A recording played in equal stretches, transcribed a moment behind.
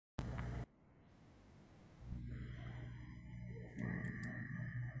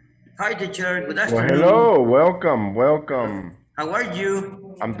Hi, teacher. Good Well, afternoon. hello, welcome. How are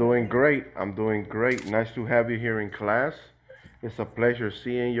you? I'm doing great. Nice to have you here in class. It's a pleasure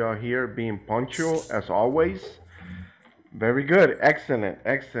seeing y'all here, being punctual as always. Very good. Excellent.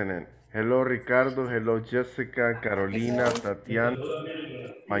 Hello, Ricardo. Hello, Jessica, Carolina, Hello. Tatiana,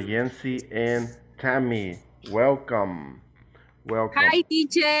 Mayensi, and Tammy. Welcome. Hi,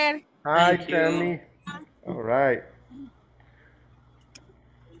 teacher. Hi, Thank you. Tammy. All right.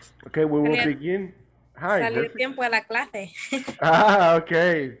 Okay, we will Salí, begin. Hi, salí de Jessica. tiempo de la clase.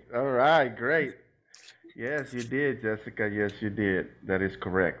 Okay. All right, great. Yes, you did, Jessica. Yes, you did. That is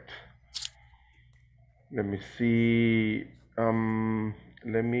correct. Let me see.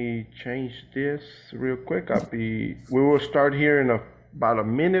 Let me change this real quick. We will start here in about a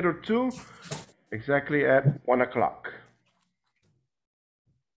minute or two, exactly at 1 o'clock.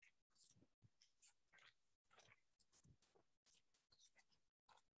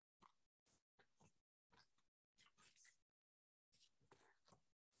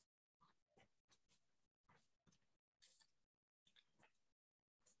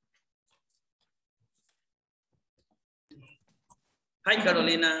 Hi,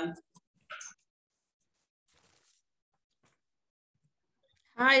 Carolina.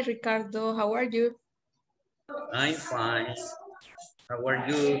 Hi, Ricardo. How are you? I'm fine. How are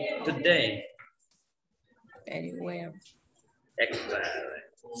you today? Very well. Excellent.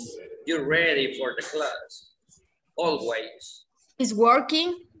 You ready for the class? Always. Is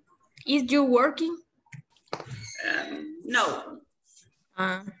working? Is you working? No.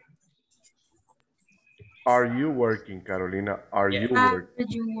 Are you working, Carolina? Are Yeah. you working? Are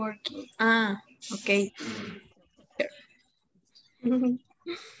you working? Okay.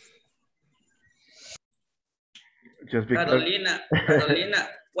 Just because. Carolina,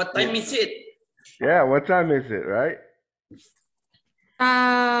 what time is it? Yeah, what time is it, right?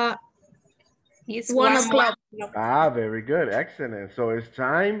 It's 1 o'clock. Very good. Excellent. So it's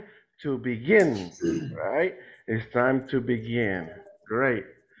time to begin, right? It's time to begin. Great.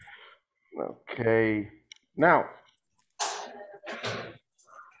 Okay. Now,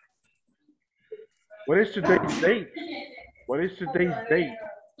 what is today's date? What is today's date?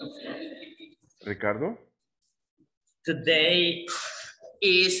 Ricardo? Today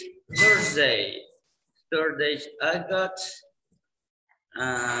is Thursday. Thursday, August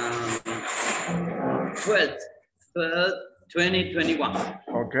 12th, 2021.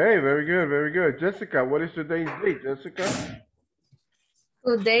 Okay, very good. Jessica, what is today's date, Jessica?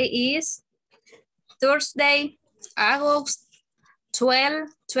 Today is Thursday, August 12,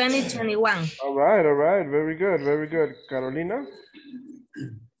 2021. All right. Very good. Carolina?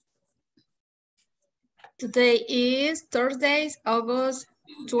 Today is Thursday, August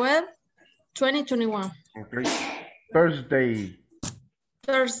 12, 2021. Okay. Thursday.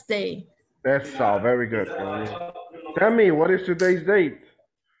 That's all. Very good, Carolina. Tell me, what is today's date?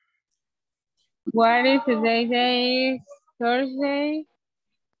 What is today's day? Thursday.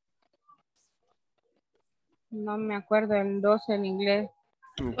 No me acuerdo el 12 en inglés.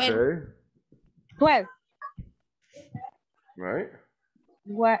 Okay. 12. Right.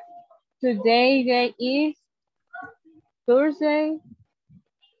 What today day is Thursday,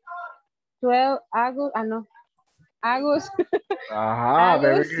 12 August. No. August. Very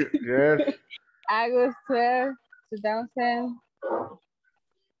August. good. Yes. August 12,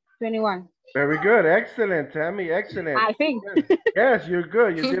 2021. Very good. Excellent, Tammy. Excellent. I think. Yes, you're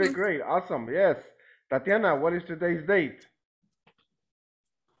good. You did it great. Awesome. Yes. Tatiana, what is today's date?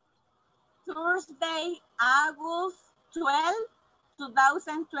 Thursday, August 12,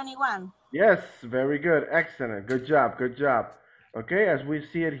 2021. Yes, very good. Excellent. Good job. Okay, as we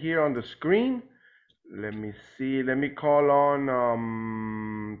see it here on the screen, let me see. Let me call on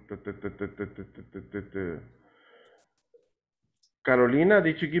Carolina,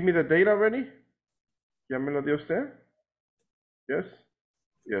 did you give me the date already? ¿Ya me lo dio usted? Yes?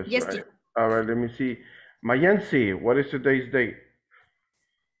 Yes, Yes, right. All right, let me see. Mayensi, what is today's date?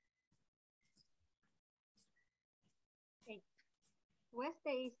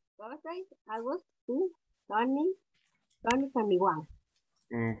 Wednesday is Thursday, August 2, 2021.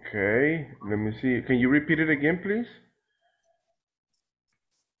 Okay, let me see. Can you repeat it again, please?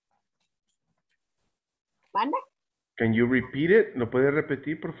 ¿Manda? Can you repeat it? ¿Lo puede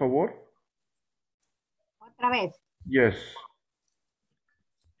repetir, por favor? Otra vez. Yes.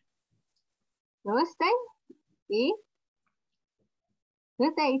 Thursday is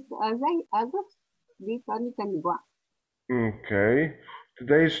Thursday, August 2021. Okay.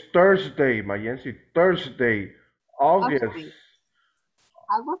 Today is Thursday, Mayensi. Thursday, August August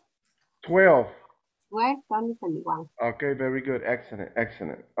 12, Where Tony 21. Okay, very good. Excellent,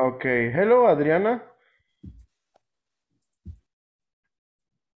 excellent. Okay, hello, Adriana.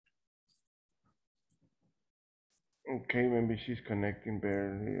 Okay, maybe she's connecting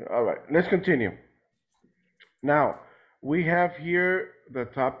barely. All right, let's continue. Now, we have here the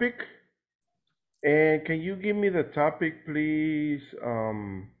topic. And can you give me the topic, please?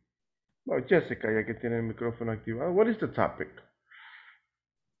 Well, Jessica, ya que tiene el micrófono activado. What is the topic?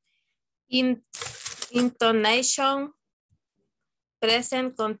 Intonation,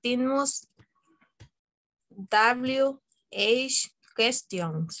 present continuous, WH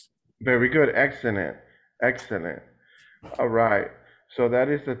questions. Very good. Excellent. Excellent. All right. So that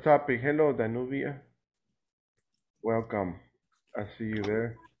is the topic. Hello, Danubia. Welcome. I see you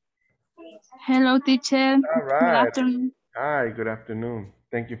there. Hello, teacher. All Good right. afternoon. Hi, good afternoon.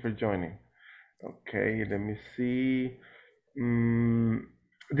 Thank you for joining. Okay, let me see.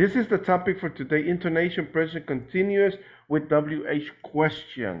 This is the topic for today, intonation present continuous with WH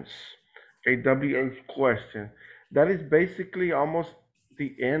questions. Okay, WH question. That is basically almost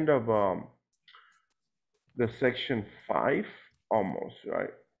the end of the section 5, almost, right?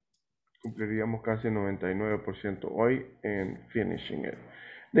 Cumpliríamos casi 99% hoy and finishing it.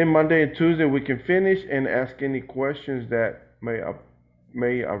 Then Monday and Tuesday we can finish and ask any questions that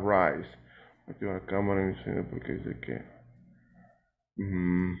may arise. Activa la cámara y enseña porque dice que.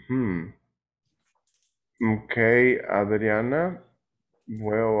 Okay, Adriana.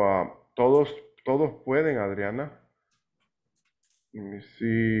 Well, todos pueden, Adriana. Let me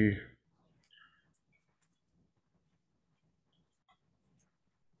see.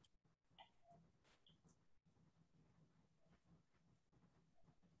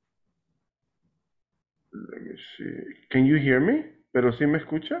 Let me see. Can you hear me? ¿Pero sí me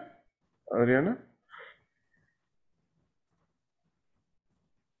escucha, Adriana?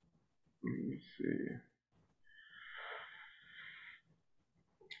 Let me see.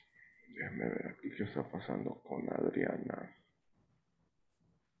 Déjame ver aquí qué está pasando con Adriana.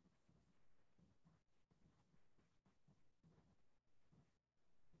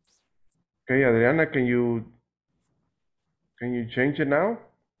 Okay, Adriana, can you change it now?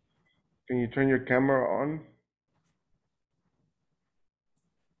 Can you turn your camera on?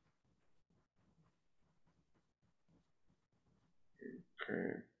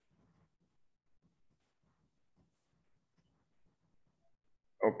 Okay.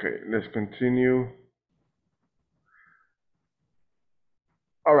 Okay, let's continue.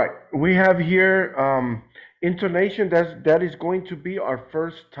 All right, we have here intonation. That is going to be our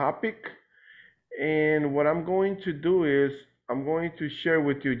first topic. And what I'm going to do is I'm going to share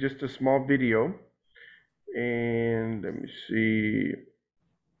with you just a small video. And let me see,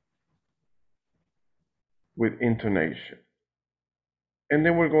 with intonation. And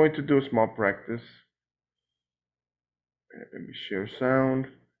then we're going to do a small practice. Let me share sound.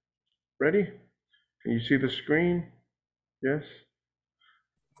 Ready? Can you see the screen? Yes?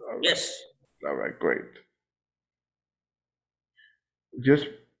 All right. Yes. All right, great. Just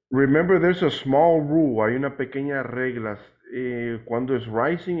remember there's a small rule, hay una pequeña regla cuando es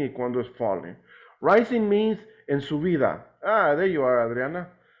rising y cuando es falling. Rising means en subida. Ah, there you are, Adriana.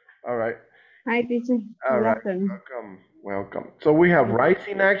 All right. Hi, teacher. All Good right. afternoon. Welcome. Welcome. So we have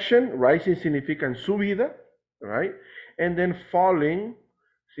rising action. Rising significa en subida, right? And then falling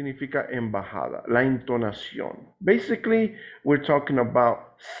significa en bajada, la entonación. Basically, we're talking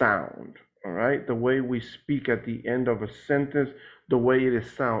about sound, all right? The way we speak at the end of a sentence, the way it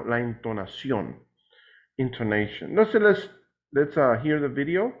is sound, la entonación, intonation. No, so let's hear the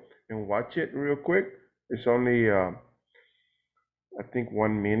video and watch it real quick. It's only, I think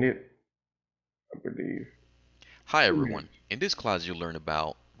 1 minute, I believe. Hi everyone, in this class you'll learn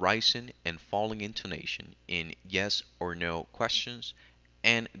about rising and falling intonation in yes or no questions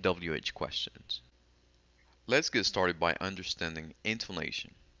and WH questions. Let's get started by understanding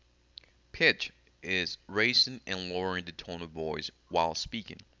intonation. Pitch is raising and lowering the tone of voice while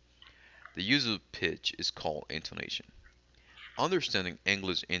speaking. The use of pitch is called intonation. Understanding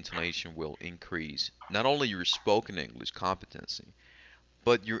English intonation will increase not only your spoken English competency,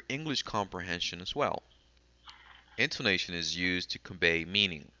 but your English comprehension as well. Intonation is used to convey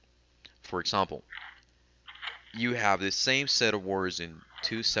meaning. For example, you have the same set of words in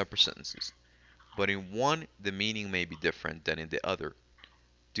two separate sentences, but in one the meaning may be different than in the other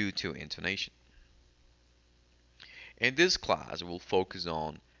due to intonation. In this class, we'll focus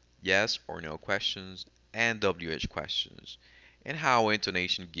on yes or no questions and WH questions and how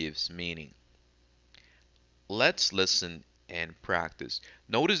intonation gives meaning. Let's listen and practice.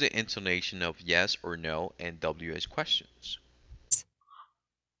 Notice the intonation of yes or no and WH questions.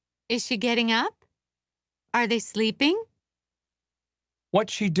 Is she getting up? Are they sleeping?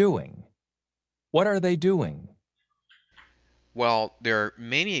 What's she doing? What are they doing? Well, there are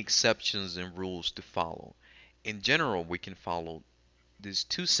many exceptions and rules to follow. In general, we can follow these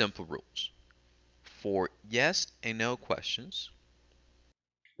two simple rules. For yes and no questions,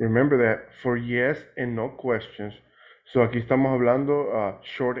 Remember that for yes and no questions. So aquí estamos hablando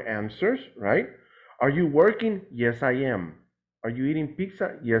short answers, right? Are you working? Yes, I am. Are you eating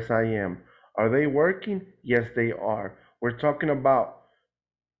pizza? Yes, I am. Are they working? Yes, they are. We're talking about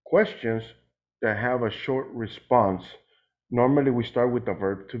questions that have a short response. Normally, we start with the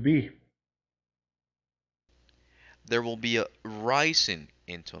verb to be. there will be a rising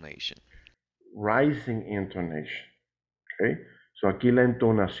intonation. Rising intonation. Okay? So aquí la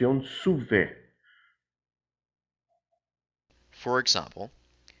entonación sube. For example,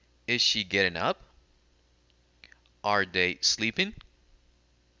 is she getting up? Are they sleeping?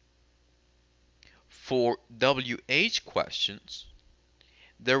 For WH questions,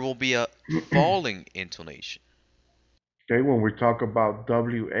 there will be a falling intonation. Okay, when we talk about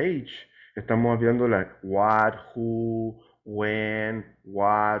WH, estamos viendo like what, who, when,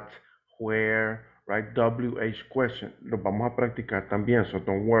 what, where, right? WH question. Lo vamos a practicar también, so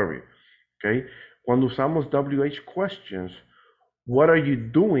don't worry. Okay? Cuando usamos WH questions, what are you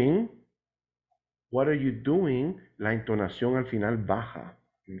doing? What are you doing? La entonación al final baja.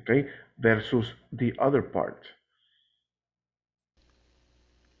 Okay? Versus the other part.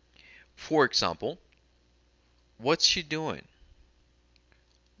 For example, what's she doing?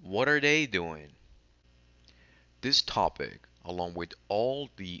 What are they doing? This topic, along with all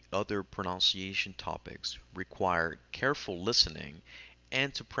the other pronunciation topics, require careful listening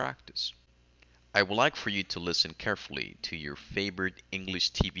and to practice. I would like for you to listen carefully to your favorite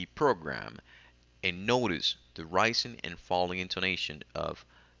English TV program and notice the rising and falling intonation of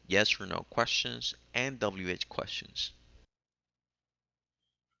yes or no questions and WH questions.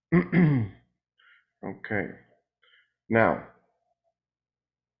 Okay. Now,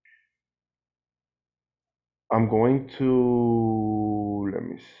 I'm going to, let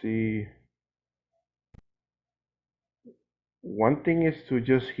me see. One thing is to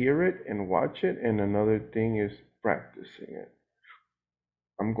just hear it and watch it, and another thing is practicing it.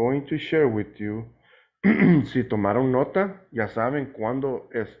 I'm going to share with you. Si tomaron nota, ya saben cuándo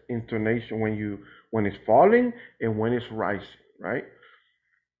es intonation, when it's falling and when it's rising, right?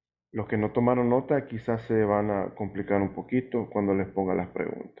 Los que no tomaron nota quizás se van a complicar un poquito cuando les ponga las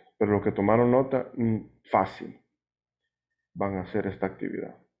preguntas. Pero los que tomaron nota, fácil van a hacer esta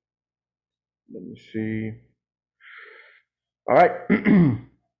actividad. Let me see. All right.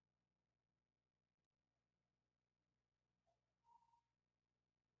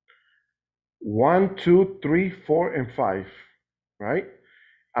 1, 2, 3, 4, and 5, right?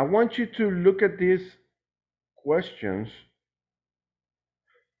 I want you to look at these questions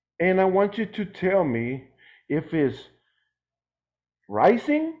and I want you to tell me if it's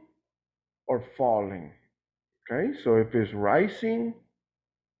rising or falling. Okay, so if it's rising,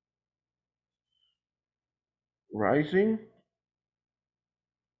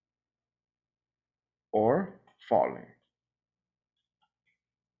 or falling.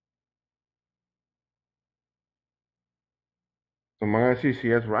 So van a decir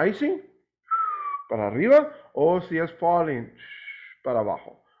si es rising para arriba o si es falling para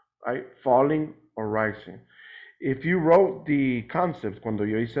abajo, right? Falling or rising. If you wrote the concepts, cuando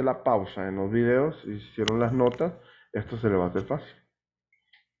yo hice la pausa en los videos, hicieron las notas, esto se le va a hacer fácil.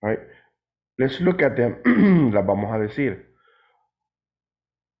 Right? Let's look at them. Las vamos a decir.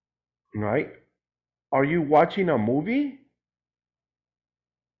 Right? Are you watching a movie?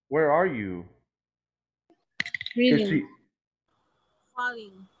 Where are you? Reading.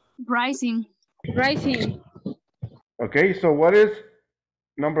 Falling. Rising. Rising. Okay, so what is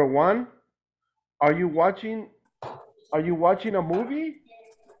number 1? Are you watching a movie?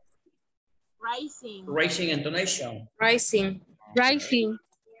 Rising. Rising intonation. Rising. Rising.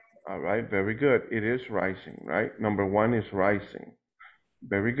 All right, very good. It is rising, right? Number 1 is rising.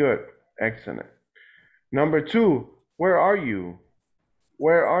 Very good. Excellent. Number 2, where are you?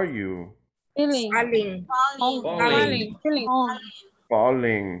 Where are you? Feeling. Falling. Falling.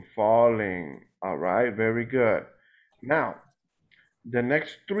 Falling. Falling. All right, very good. Now, the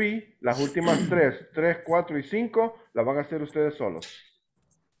next 3, las últimas 3, 4 y 5, las van a hacer ustedes solos.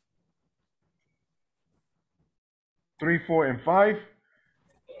 3, 4, and 5.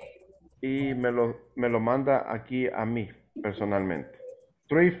 Y me lo manda aquí a mí, personalmente.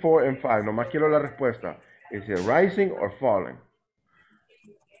 3, 4, and 5. Nomás quiero la respuesta. ¿Es it rising or falling?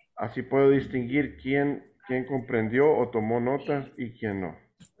 Así puedo distinguir quién comprendió o tomó notas y quién no.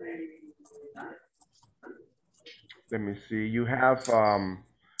 Let me see. You have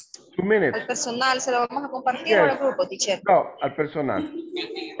 2 minutes. Al personal se lo vamos a compartir Yes. o al grupo, teacher. No, al personal.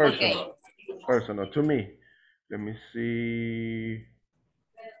 Personal. Ok. Personal, to me. Let me see.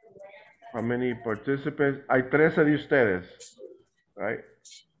 How many participants? Hay 13 de ustedes. Right?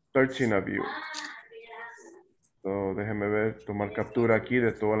 13 of you. So, déjenme ver, tomar captura aquí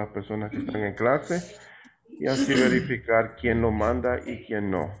de todas las personas que están en clase y así verificar quién lo manda y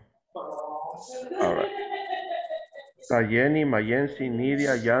quién no. All right. Está Jenny, Mayensi,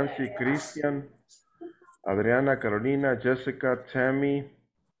 Nidia, Yancy, Cristian, Adriana, Carolina, Jessica, Tammy,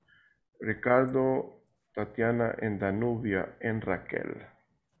 Ricardo, Tatiana, en Danubia, en Raquel.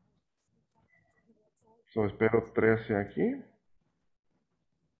 So, espero 13 aquí.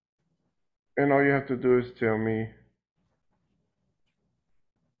 And all you have to do is tell me.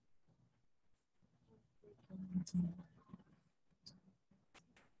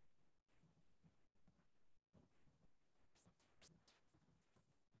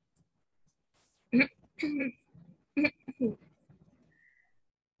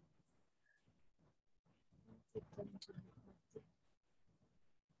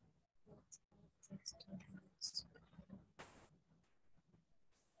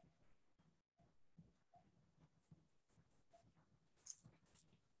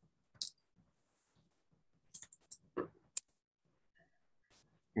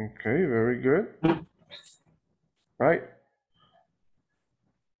 Okay, very good. Right.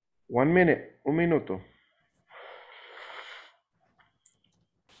 1 minute, un minuto.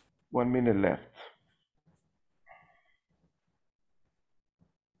 1 minute left.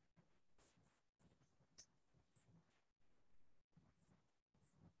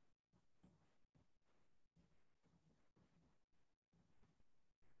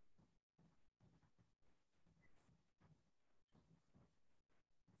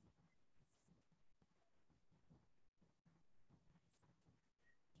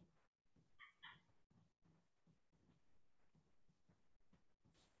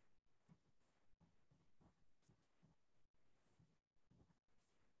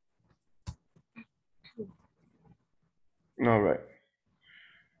 All right.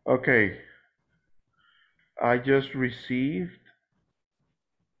 Okay. I just received.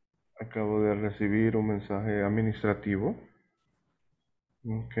 Acabo de recibir un mensaje administrativo.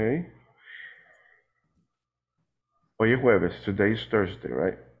 Okay. Hoy es jueves. Today is Thursday,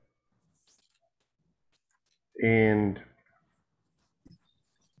 right? And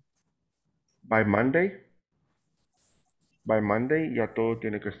by Monday ya todo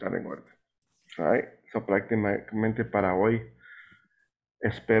tiene que estar en orden. Right? So prácticamente para hoy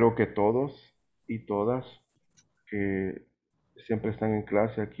espero que todos y todas que siempre están en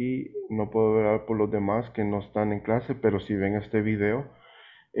clase aquí, no puedo ver por los demás que no están en clase, pero si ven este video,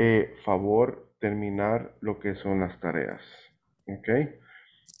 favor terminar lo que son las tareas. ¿Ok?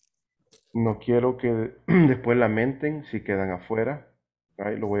 No quiero que después lamenten si quedan afuera.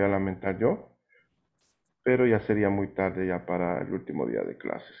 Right? Lo voy a lamentar yo. Pero ya sería muy tarde ya para el último día de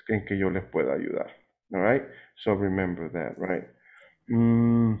clases en que yo les pueda ayudar. All right? So remember that, right?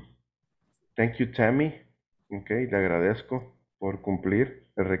 Thank you, Tammy. Okay, le agradezco por cumplir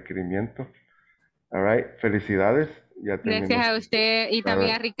el requerimiento. All right, felicidades. Ya terminó. Gracias a usted y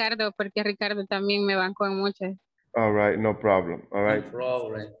también All a right. Ricardo, porque Ricardo también me bancó en muchas. All right, no problem. All right, No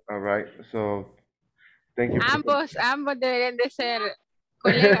problem. all right. So, thank you. Ambos deberían de ser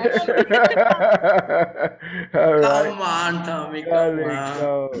colegas. All right. Come on, Tommy, come Alex,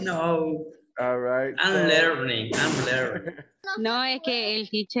 on. No, All right. I'm learning, I'm learning. No, es que el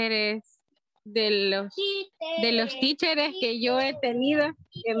teacher es de los teachers que yo he tenido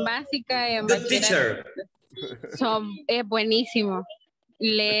en básica y en Good bachillerato. teacher. Es buenísimo.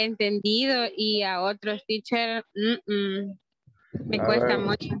 Le he entendido y a otros teachers me All cuesta right.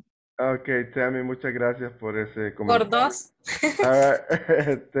 mucho. Okay, Tammy, muchas gracias por ese Por comentario. 2. All right.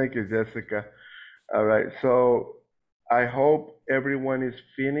 Thank you, Jessica. All right. So I hope everyone is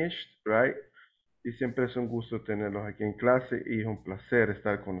finished, right? Y siempre es un gusto tenerlos aquí en clase y es un placer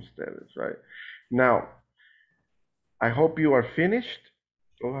estar con ustedes, right? Now, I hope you are finished.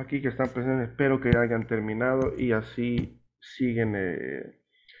 Todos aquí que están presentes, espero que hayan terminado y así siguen el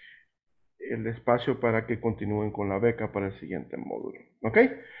espacio para que continúen con la beca para el siguiente módulo. ¿Ok?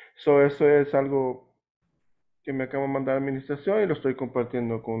 So, eso es algo que me acaba de mandar la administración y lo estoy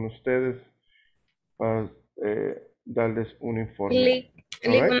compartiendo con ustedes para darles un informe.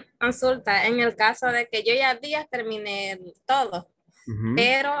 Una consulta, en el caso de que yo ya días terminé todo,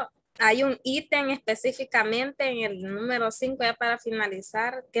 pero hay un ítem específicamente en el número 5 ya para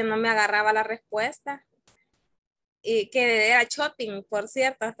finalizar que no me agarraba la respuesta. y que era shopping, por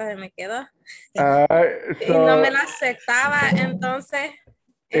cierto, hasta se me quedó. Y no So me la aceptaba, entonces,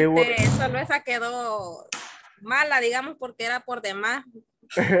 it was, solo esa quedó mala, digamos, porque era por demás.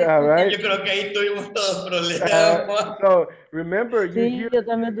 all right. Yo creo que ahí tuvimos todos problemas. So remember, you Sí, hear, yo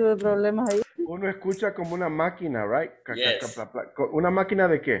también tuve problemas ahí. uno escucha como una máquina, right? Yes. ¿Una máquina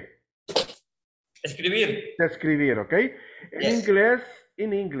de qué? Escribir. De escribir, ¿ok? En Yes. inglés,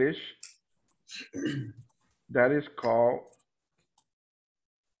 in English, that is called,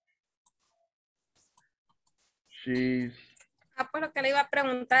 she's, Pues lo que le iba a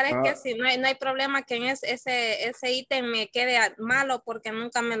preguntar es que si no hay problema que en ese ítem me quede malo porque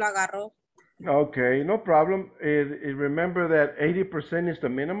nunca me lo agarró. okay, no problem. Remember that 80% is the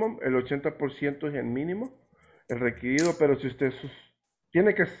minimum, el 80% es el mínimo, el requerido, pero si usted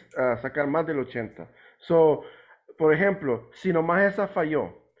tiene que sacar más del 80. So, por ejemplo, si nomás esa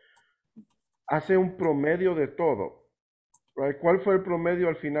falló, hace un promedio de todo. Right? ¿Cuál fue el promedio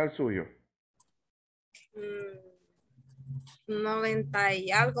al final suyo? 90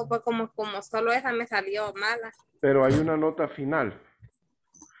 y algo, pues como solo esa me salió mala. Pero hay una nota final.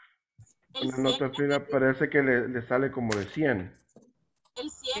 El Una nota 100 final parece que le sale como de 100. El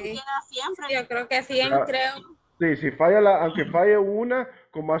 100 Sí. queda siempre. Sí, yo creo que 100, Ya. creo. Sí, si falla aunque falle una,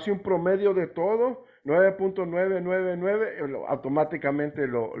 como hace un promedio de todo, 9.999, automáticamente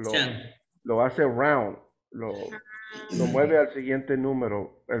lo hace round, lo mueve al siguiente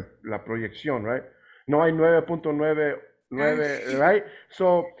número, la proyección, right? No hay 9.99, right?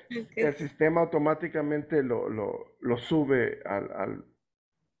 So, el sistema automáticamente lo sube al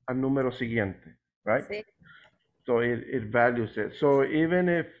número siguiente, right? Sí. So it values it. So even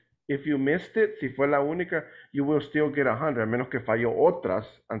if you missed it, si fue la única, you will still get 100, a menos que falló otras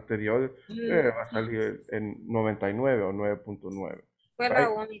anteriores, va a salir en 99 o 9.9. Fue Right? la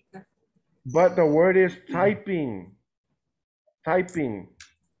única. But the word is typing. Typing.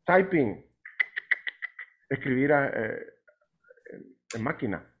 Typing. Escribir en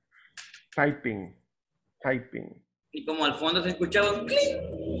máquina. Typing. Typing. Y como al fondo se escuchaba un clic,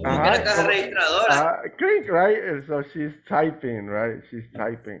 como Ajá, que la caja registradora. Click, right? So she's typing, right? She's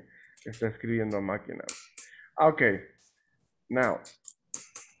typing. Está escribiendo a máquina. Okay. Now,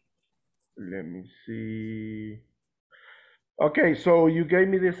 let me see. Okay, so you gave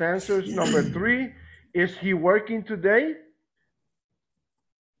me these answers. Number 3, is he working today?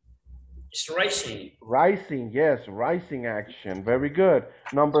 It's rising. Rising, yes, rising action. Very good.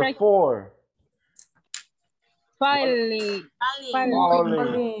 Number 4. Falling.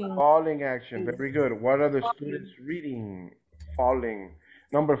 Falling action. Very good. What are the students reading? Falling.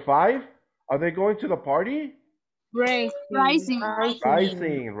 Number 5, are they going to the party? Rising.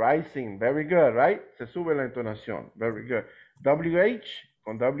 Rising. Very good, right? Se sube la entonación. Very good. WH,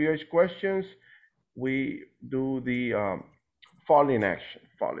 con WH questions, we do the falling action,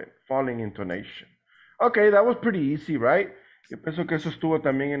 falling intonation. Okay, that was pretty easy, right? Yo pienso que eso estuvo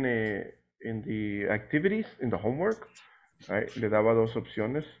también in the activities, in the homework. Right? Le daba 2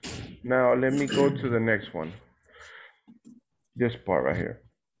 opciones. Now, let me go to the next one. This part right here.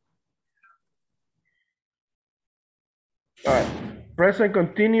 All right. Present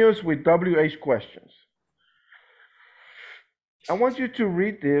continuous with WH questions. I want you to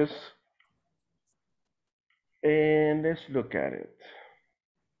read this and let's look at it.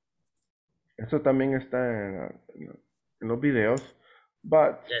 Eso también está en los videos,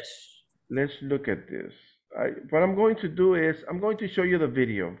 but Yes. let's look at this. What I'm going to do is I'm going to show you the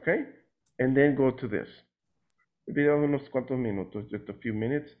video, okay? And then go to this. El video es unos cuantos minutos, just a few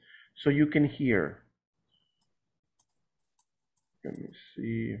minutes, so you can hear. Let me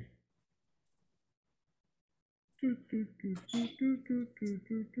see.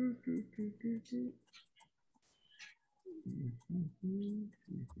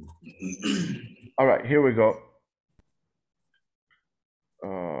 All right, here we go.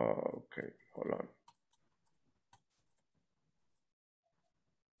 Okay, hold on.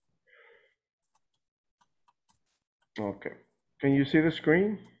 Okay, can you see the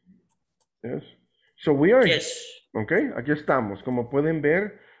screen? Yes. So we are. Yes. Okay, aquí estamos. Como pueden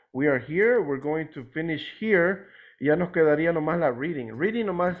ver, we are here. We're going to finish here. Ya nos quedaría nomás la reading. Reading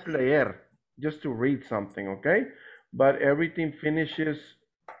nomás es leer, just to read something, okay? But everything finishes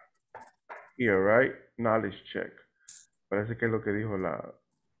here, right? Knowledge check. Parece que es lo que dijo la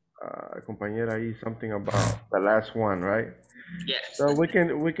compañera ahí, something about the last one, right? Yes. So we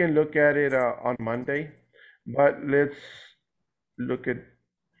can look at it on Monday, but let's look at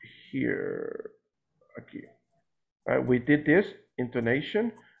here. Aquí. We did this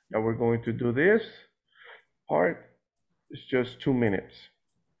intonation. Now we're going to do this part. It's just 2 minutes.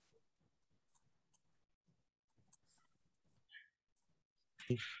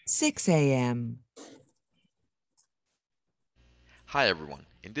 6 a.m. Hi everyone.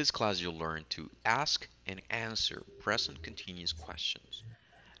 In this class you'll learn to ask and answer present continuous questions.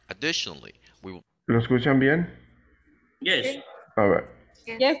 Additionally, we will ¿Lo escuchan bien? Yes. All right.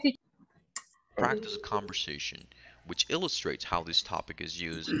 Yes, teacher. practice a conversation which illustrates how this topic is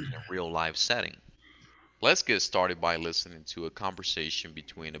used in a real life setting. Let's get started by listening to a conversation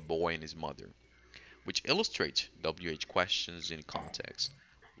between a boy and his mother, which illustrates WH questions in context.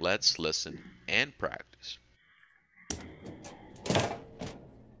 Let's listen and practice.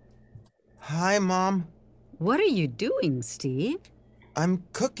 Hi, Mom. What are you doing, Steve? I'm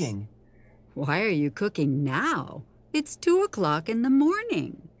cooking. Why are you cooking now? It's 2 o'clock in the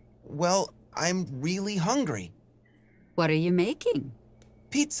morning. Well, I'm really hungry. What are you making?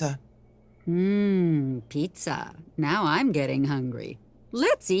 Pizza. Pizza. Now I'm getting hungry.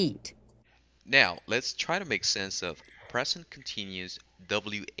 Let's eat. Now, let's try to make sense of present continuous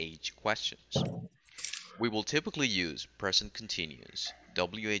WH questions. We will typically use present continuous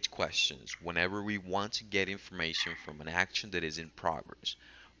WH questions whenever we want to get information from an action that is in progress.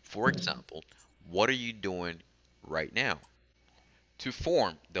 For example, what are you doing right now? To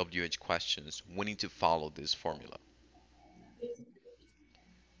form WH questions, we need to follow this formula.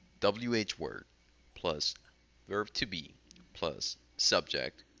 WH word plus verb to be plus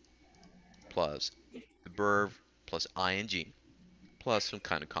subject plus the verb plus ing plus some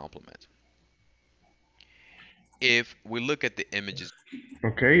kind of complement. If we look at the images.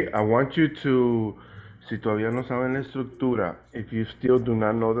 Okay, I want you to, si todavía no saben la estructura, if you still do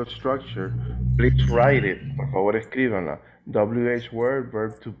not know the structure, please write it. Por favor, escríbanla. WH word,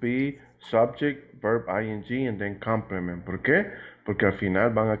 verb to be, subject, verb ing, and then complement. ¿Por qué? Porque al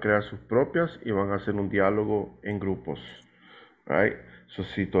final van a crear sus propias y van a hacer un diálogo en grupos. Right? So,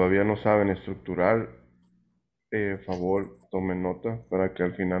 si todavía no saben estructurar, favor, tomen nota para que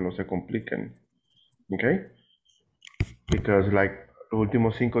al final no se compliquen. Okay? Because like los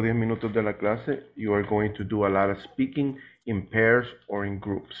últimos 5 o 10 minutos de la clase, you are going to do a lot of speaking in pairs or in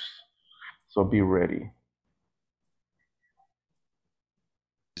groups. So be ready.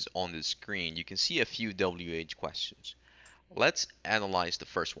 On the screen, you can see a few WH questions. Let's analyze the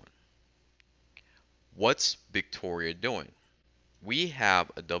first one. What's Victoria doing? We have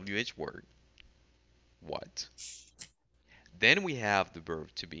a WH word, what. Then we have the verb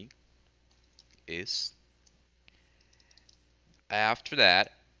to be, is. After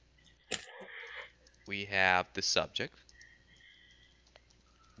that, we have the subject,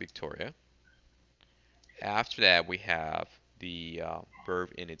 Victoria. After that, we have the verb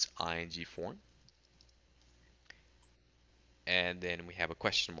in its ing form. And then we have a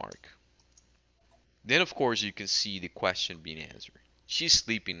question mark. Then, of course, you can see the question being answered. She's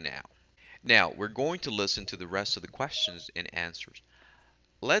sleeping now. Now, we're going to listen to the rest of the questions and answers.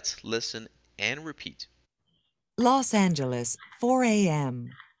 Let's listen and repeat. Los Angeles, 4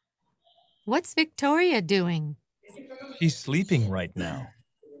 a.m. What's Victoria doing? She's sleeping right now.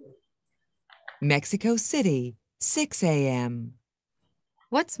 Mexico City, 6 a.m.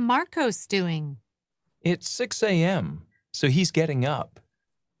 What's Marcos doing? It's 6 a.m., so he's getting up.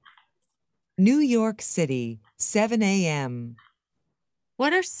 New York City, 7 a.m.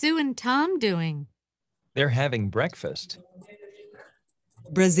 What are Sue and Tom doing? They're having breakfast.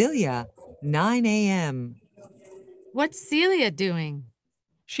 Brasilia, 9 a.m. What's Celia doing?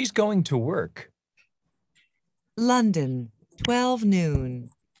 She's going to work. London, 12 noon.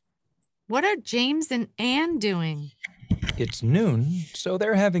 What are James and Anne doing? It's noon, so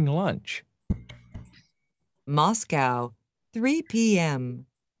they're having lunch. Moscow, 3 p.m.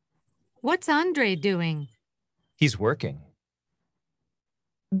 What's Andre doing? He's working.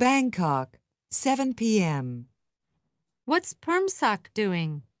 Bangkok, 7 p.m. What's Permsock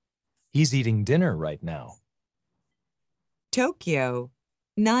doing? He's eating dinner right now. Tokyo,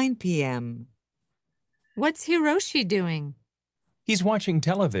 9 p.m. What's Hiroshi doing? He's watching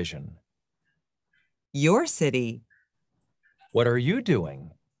television. Your city. What are you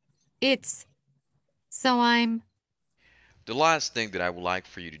doing? It's. So I'm. The last thing that I would like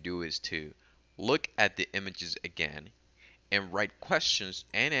for you to do is to look at the images again and write questions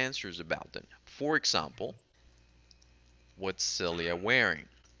and answers about them. For example, what's Celia wearing?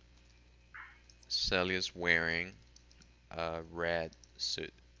 Celia's wearing a red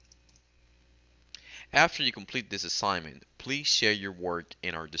suit. After you complete this assignment, please share your work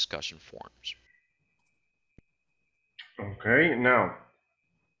in our discussion forums. Okay, now,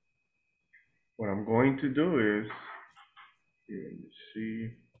 what I'm going to do is, let me see,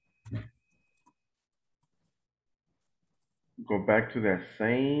 go back to that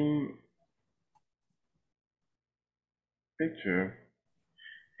same picture,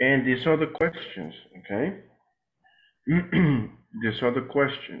 And these are the questions, okay? These are the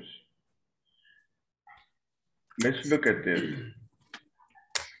questions. Let's look at this.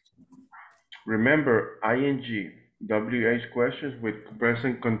 Remember, ing, WH questions with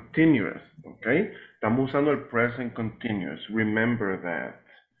present continuous, okay? Estamos usando el present continuous. Remember that.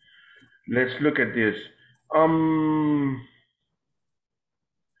 Let's look at this.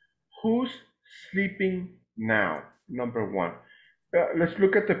 Who's sleeping now? Number one. Let's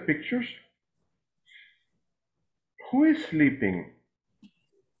look at the pictures. Who is sleeping?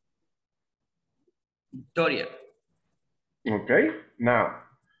 Victoria. Okay, now,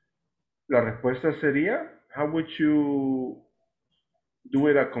 la respuesta sería, how would you do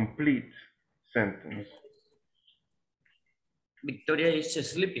it a complete sentence? Victoria is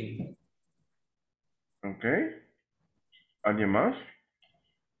sleeping. Okay. ¿Alguien más?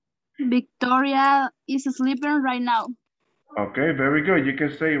 Victoria is sleeping right now. Okay, very good. You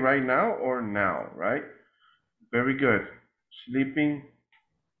can say right now or now, right? Very good. Sleeping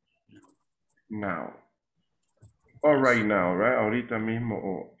now. Or right now, right? Ahorita mismo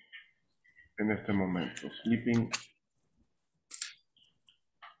o en este momento. Sleeping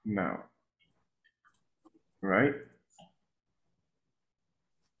now. Right?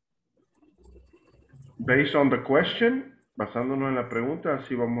 Based on the question, basándonos en la pregunta,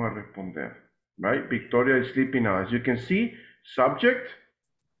 así vamos a responder. Right? Victoria is sleeping now. As you can see, subject,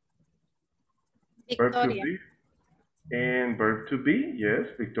 verb to Victoria. be, and verb to be. Yes,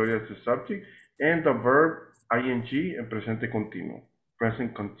 Victoria is the subject. And the verb ing en presente continuo,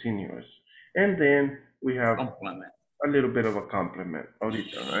 present continuous. And then we have Complement. a little bit of a complement.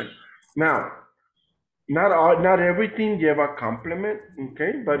 Ahorita, right? Now, not everything lleva complement,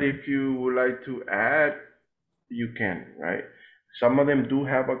 okay? But if you would like to add, you can, right? Some of them do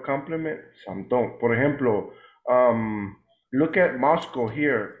have a complement, some don't. Por ejemplo, look at Moscow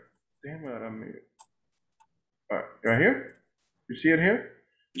here. Damn it, I mean, right here? You see it here?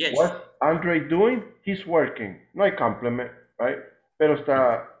 Yes. What's Andre doing? He's working. No hay complement, right? Pero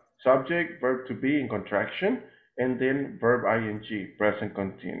está subject, verb to be in contraction, and then verb ing, present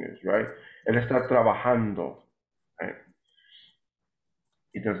continuous, right? Él está trabajando, right?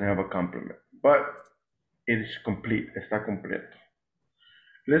 It doesn't have a complement, but it is complete, está completo.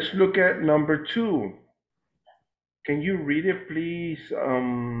 Let's look at number 2. Can you read it, please,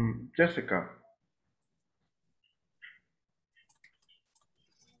 Jessica?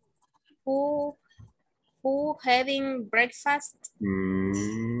 Who having breakfast?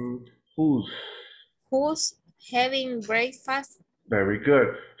 Who's? Who's having breakfast? Very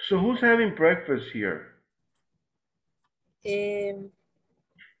good. So who's having breakfast here?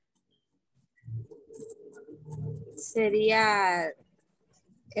 Sería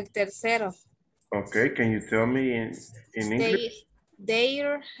el tercero. Okay, can you tell me in English?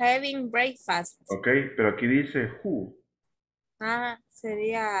 They're having breakfast. Okay, pero aquí dice who.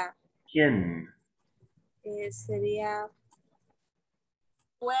 Sería. ¿Quién? Sería.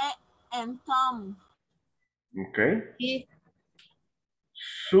 Fue and Tom. Okay. Y.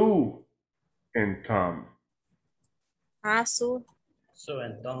 Sue and Tom. Sue. So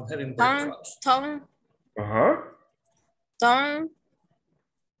and Tom having breakfast. Tom. Tom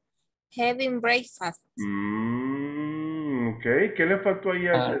having breakfast. Okay, ¿qué le faltó ahí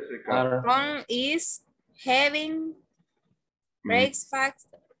a Jessica? Tom is having breakfast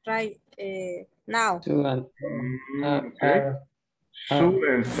right now. Okay. Sue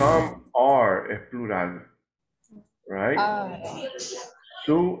and Tom are, es plural, right?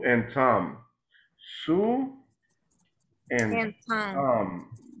 Sue and Tom. Sue and Tom.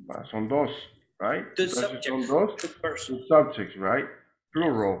 Son dos, right? Two subjects. Son dos, two subjects, right?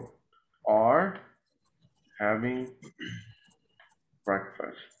 Plural. Are having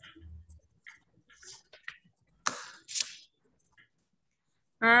breakfast.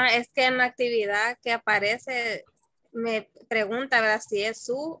 Es que en la actividad que aparece me pregunta, ¿verdad? Si es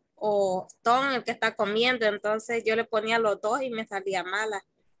Sue o Tom el que está comiendo, entonces yo le ponía los dos y me salía mala,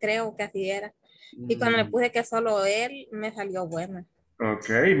 creo que así era. Y cuando le puse que solo él, me salió buena.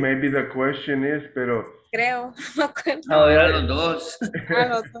 Okay, maybe the question is, pero... Creo, no, eran los dos.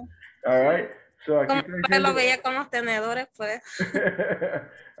 Los dos. All right, so aquí está diciendo... lo veía con los tenedores, pues.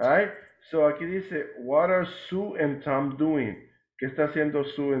 All right, so aquí dice, what are Sue and Tom doing? ¿Qué está haciendo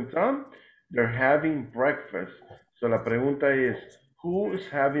Sue and Tom? They're having breakfast. So la pregunta es, who is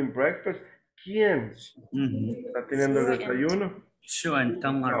having breakfast? ¿Quién está teniendo el desayuno? Sue and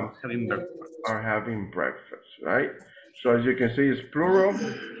Tom are having breakfast. Are having breakfast, right? So as you can see, it's plural.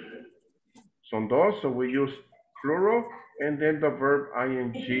 Son dos, so we use plural, and then the verb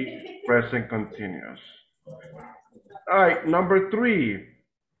ing, present continuous. All right, number 3.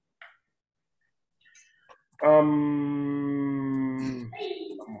 Vamos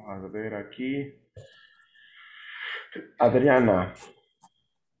a ver aquí. Adriana.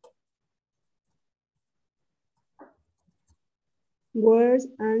 Where's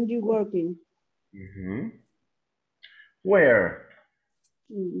Angie working? Where?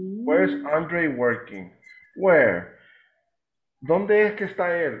 Where's Andre working? Where? ¿Dónde es que está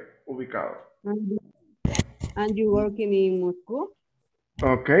él ubicado? Angie working in Moscow?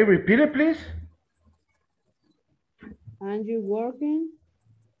 Okay, repeat it, please. Angie working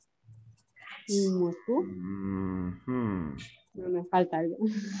in Moscow? No me falta algo.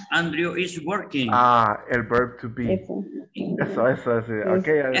 Andrew is working. El verb to be. Eso. Ok,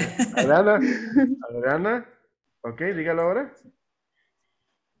 Adriana. Ok, dígalo ahora.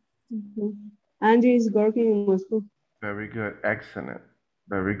 Angie is working in Moscow. Very good, excellent.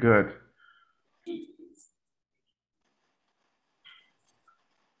 Very good.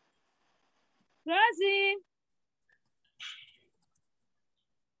 Rosie.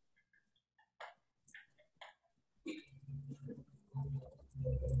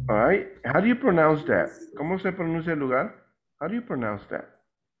 All right, how do you pronounce that? ¿Cómo se pronuncia el lugar? How do you pronounce that?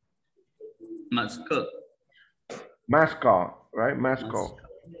 Moscow. Moscow, right? Moscow.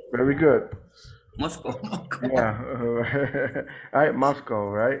 Very good. Moscow. Yeah. All right, Moscow,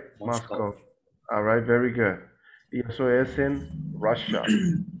 right? Moscow. All right, very good. Y eso es en Russia,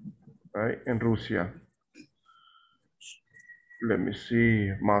 right? En Rusia. Let me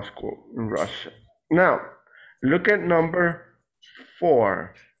see, Moscow, in Russia. Now, look at number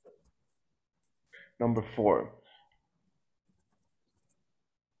 4. Number 4.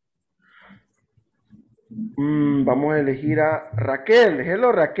 Vamos a elegir a Raquel.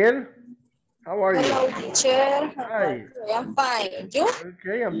 Hello, Raquel. How are you? Hello, teacher. Hi. I'm fine. You?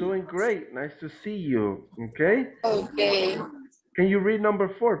 Okay, I'm doing great. Nice to see you. Okay. Okay. Can you read number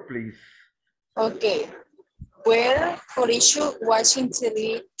 4, please? Okay. Where for issue watching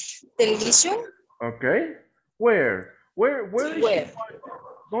television? Okay. Where? Where is Where? she?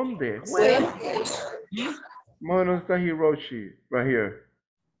 ¿Dónde? Where? ¿Dónde está Hiroshi? Right here.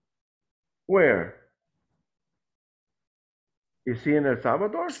 Where? Is he in El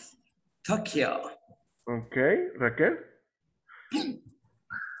Salvador? Tokyo. Okay, Raquel.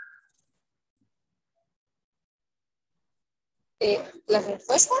 ¿La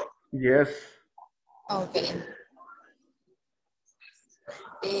respuesta? Yes. Okay.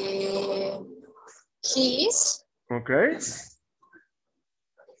 He is Okay.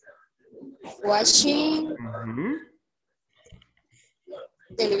 watching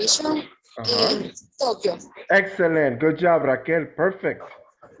television in Tokyo. Excellent. Good job, Raquel. Perfect.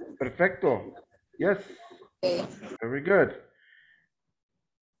 Perfecto. Yes. Okay. Very good.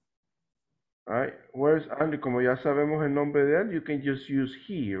 All right. Where's Andy? Como ya sabemos el nombre de él, you can just use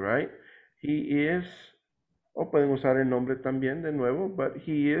he, right? He is, o pueden usar el nombre también de nuevo, but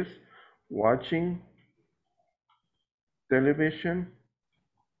he is watching television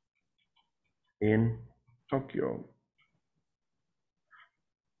in Tokyo.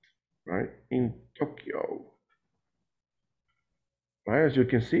 Right? In Tokyo. Right? As you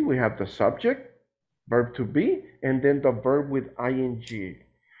can see, we have the subject, verb to be, and then the verb with ing.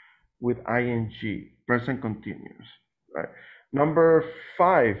 With ing, present continuous. Right? Number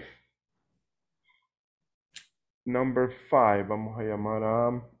 5. Number 5. Vamos a llamar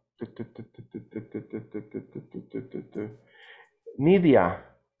a Nidia.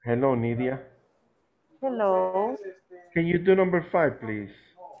 Hello, Nidia. Hello. Can you do number 5, please?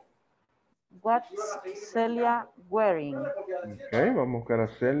 What's Celia wearing? Okay, vamos a buscar a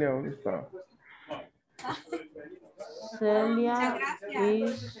Celia. ¿Dónde está? Celia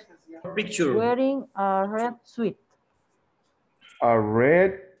is wearing a red suit. A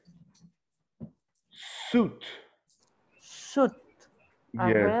red suit. Suit. A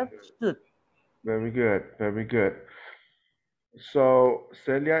Yes. red suit. Very good. Very good. So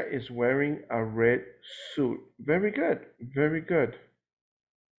Celia is wearing a red suit. Very good. Very good.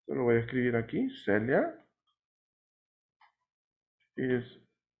 Se lo voy a escribir aquí. Celia is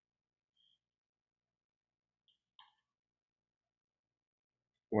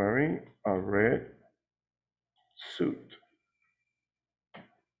wearing a red suit.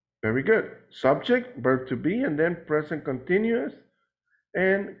 Very good. Subject, verb to be, and then present continuous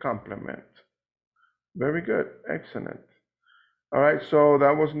and complement. Very good. Excellent. All right, so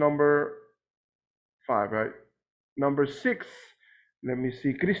that was number 5, right? Number 6, let me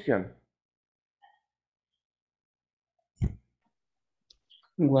see, Christian.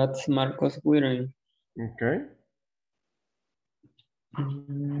 What's Marcos wearing? Okay.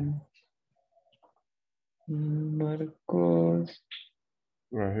 Marcos.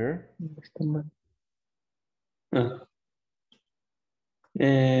 Right here.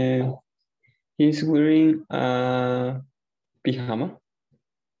 He's wearing a pijama.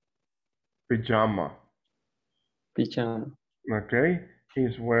 Pijama. Pijama. Okay.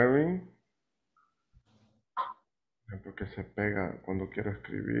 He's wearing. Porque se pega cuando quiero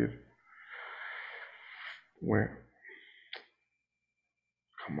escribir. Where?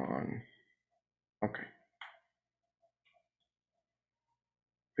 Come on. Okay.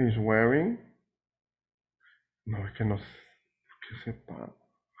 He's wearing. No, es que no sé. Que sepa.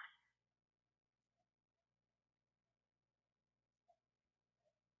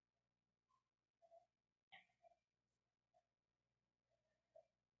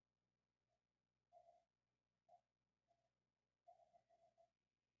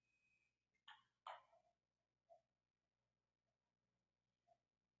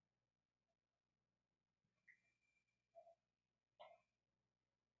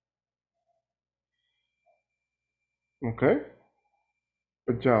 Okay.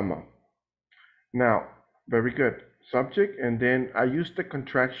 Pajama. Now, very good. Subject, and then I use the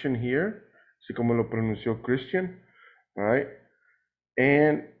contraction here, así como lo pronunció Christian, all right?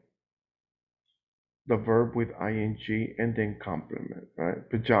 And the verb with ing, and then complement, right?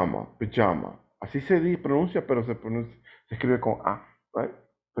 Pajama, pajama. Así se pronuncia, pero se escribe con A, right?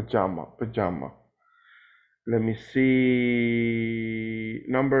 Pajama, pajama. Let me see.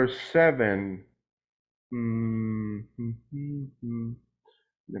 Number 7.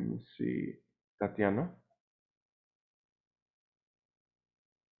 Let me see. Tatiana.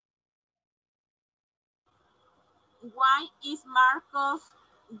 Why is Marcos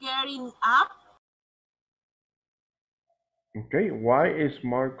getting up? Okay, why is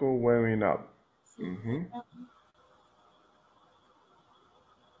Marco wearing up?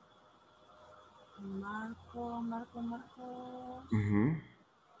 Marco.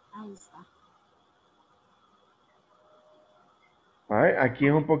 Ahí está. Right, aquí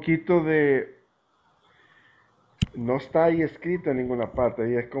es un poquito de... No está ahí escrito en ninguna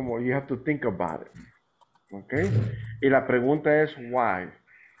parte, y es como, you have to think about it. Okay, y la pregunta es, why?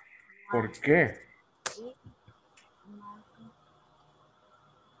 ¿Por qué?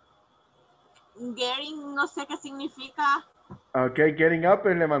 Getting, no sé qué significa. Okay, getting up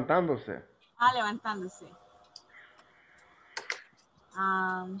es levantándose. Levantándose.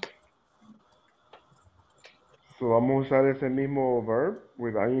 So vamos a usar ese mismo verb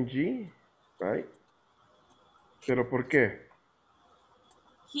with ing, right? ¿Pero por qué?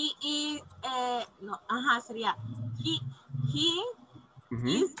 He is, sería, he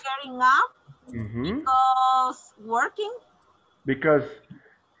is getting up because working. Because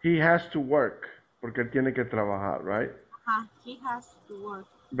he has to work, porque él tiene que trabajar, right? He has to work.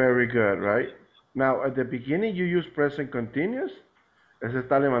 Very good, right? Now, at the beginning, you use present continuous. Él se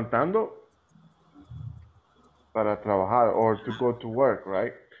está levantando para trabajar, or to go to work,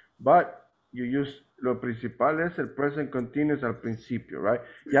 right? But you use, lo principal es el present continuous al principio, right?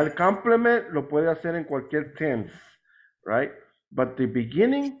 Y al complement lo puede hacer en cualquier tense, right? But the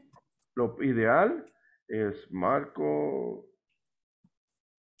beginning, lo ideal es Marcos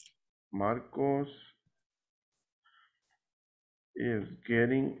is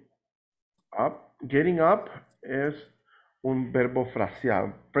getting up. Getting up es un verbo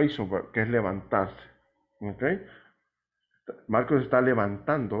fraseado, phrasal verb, que es levantarse. ¿Ok? Marcos está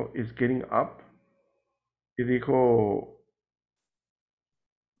levantando, is getting up. Y dijo,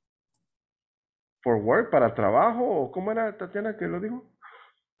 for work, para trabajo, o ¿cómo era, Tatiana, que lo dijo?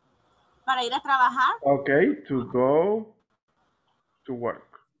 Para ir a trabajar. Ok, to go to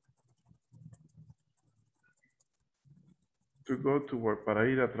work. To go to work, para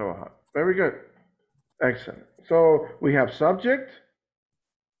ir a trabajar. Very good. Excellent. So we have subject,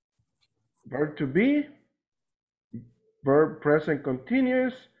 verb to be, verb present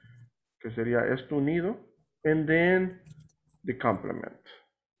continuous, que sería esto unido, and then the complement.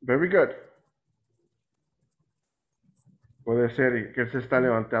 Very good. Puede ser que se está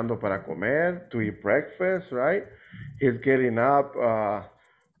levantando para comer, to eat breakfast, right? He's getting up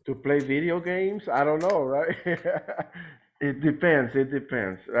to play video games. I don't know, right? It depends,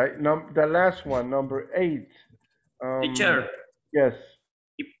 right? The last one, number 8. Teacher. Yes.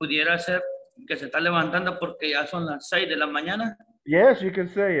 ¿Y pudiera ser que se está levantando porque ya son las 6 de la mañana? Yes, you can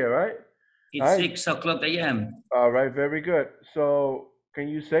say it, right? It's 6 o'clock a.m. All right, very good. So, can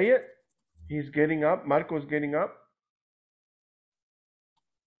you say it? He's getting up. Marco's getting up.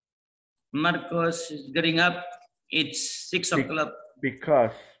 Marcos is getting up. It's 6 o'clock.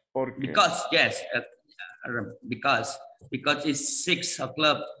 Because. Because, yes. Because it's 6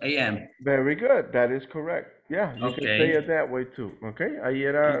 o'clock a.m. Very good. That is correct. Yeah, you can say it that way too. Okay. Ahí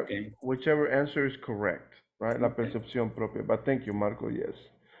era whichever answer is correct. right? La percepción propia. But thank you, Marco, yes.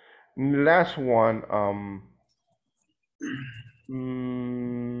 Last one,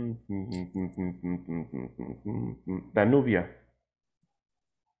 Danubia.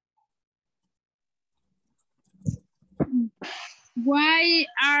 Why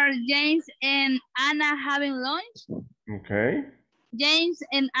are James and Anna having lunch? Okay. James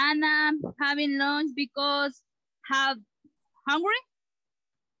and Anna having lunch because have hungry?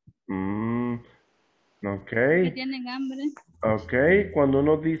 Okay. Que tienen hambre. Ok, cuando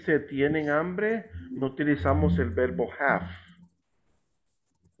uno dice tienen hambre, no utilizamos el verbo have.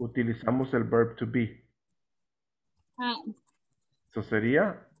 Utilizamos el verb to be. Eso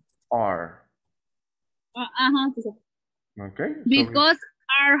sería are. Ok. Because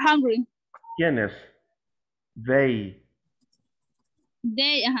are hungry. ¿Quiénes? They.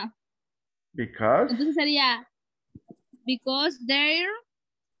 They, Because. Entonces sería because they're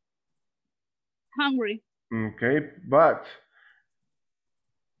hungry. Okay, but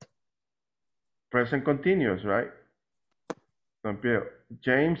present continuous, right?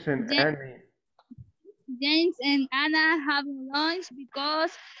 James and Annie. James and Anna have lunch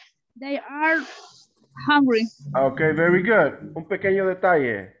because they are hungry. Okay, very good. Un pequeño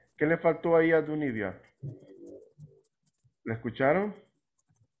detalle. ¿Qué le faltó ahí a Dunivia? ¿Le escucharon?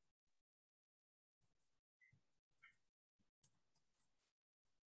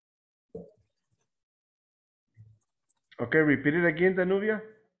 Okay, repeat it again, Danubia.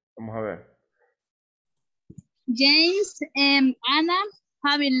 Vamos a ver. James and Anna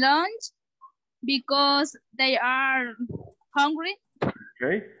having lunch because they are hungry.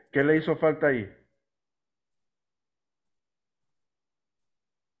 Okay. ¿Qué le hizo falta ahí?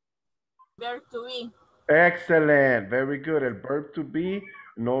 Verb to be. Excellent. Very good. El verb to be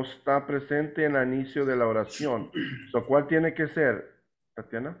no está presente en el inicio de la oración. So, ¿cuál tiene que ser,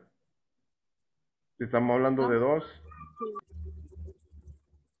 Tatiana? Si estamos hablando de dos.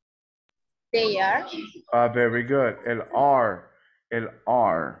 They are. Very good. El are. El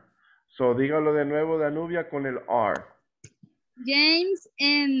are. So, dígalo de nuevo, Danubia, con el are. James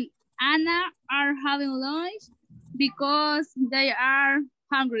and Anna are having lunch because they are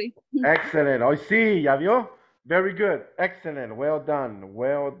hungry. Excellent. Hoy sí, ¿ya vio? Very good. Excellent. Well done.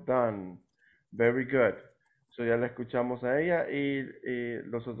 Well done. Very good. So ya la escuchamos a ella y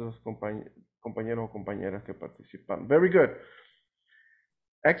los otros compañeros o compañeras que participan. Very good.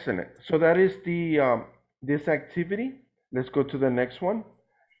 Excellent. So that is the this activity. Let's go to the next one.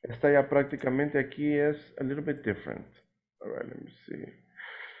 Esta ya prácticamente aquí es a little bit different. All right, let me see.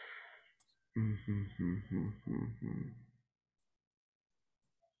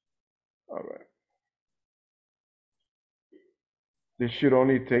 All right. This should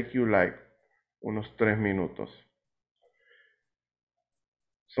only take you like unos 3 minutos.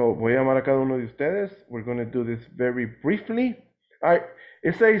 So voy a llamar a cada uno de ustedes. We're going to do this very briefly. All right.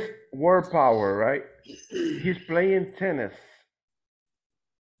 It says word power, right? He's playing tennis.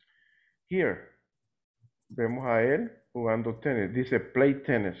 Here. Vemos a él jugando tenis. Dice play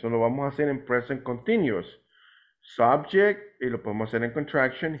tennis. So lo vamos a hacer en present continuous. Subject, y lo podemos hacer en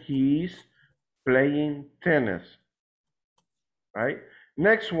contraction. He's playing tennis. Right?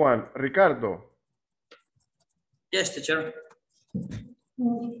 Next one, Ricardo. Yes, teacher.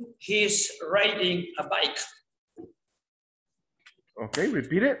 He's riding a bike. Okay,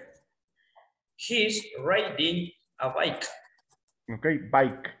 repeat it. He's riding a bike. Okay,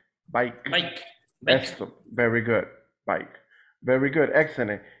 bike. Bike. Excellent. Very good. Bike. Very good.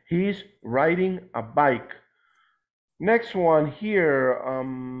 Excellent. He's riding a bike. Next one here.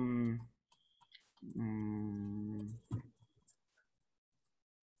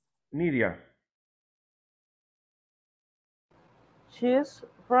 Nidia. She's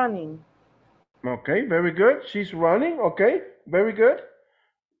running. Okay, very good. She's running. Okay, very good.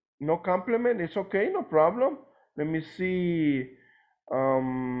 No compliment. It's okay. No problem. Let me see.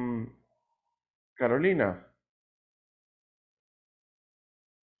 Carolina.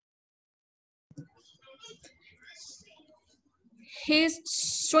 He's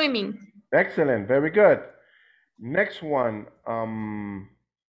swimming. Excellent. Very good. Next one.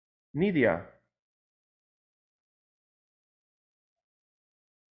 Nidia.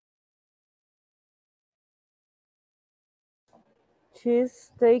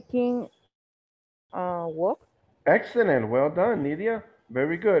 She's taking a walk. Excellent. Well done, Nidia.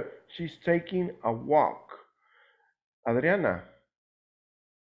 Very good. She's taking a walk. Adriana.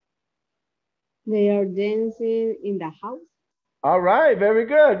 They are dancing in the house. All right. Very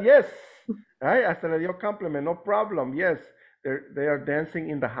good. Yes. All right. Hasta le dio compliment. No problem. Yes. They are dancing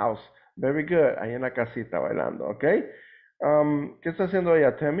in the house. Very good. Ahí en la casita bailando. Okay. ¿Qué está haciendo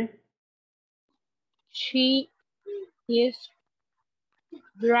ella, Temi? She is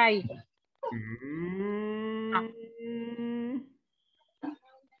dry.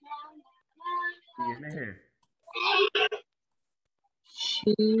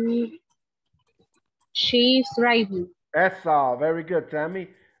 She's driving. Eso, very good, Tammy.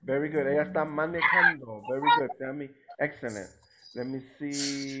 Very good. Ella está manejando. Very good, Tammy. Excellent. Let me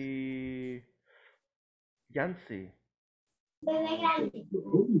see. Yancy.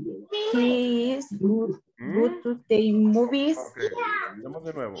 He is good to the movies. Okay, vamos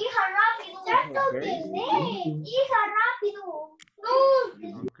de nuevo. Hija, rápido, hija, rápido.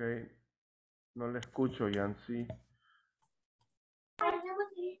 Ok. No le escucho, Yancy.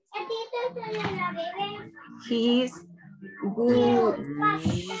 He is good.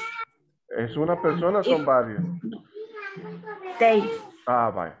 ¿Es una persona o son varios? They.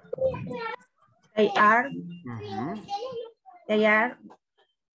 Vaya. They are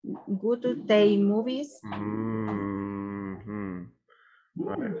good to the movies.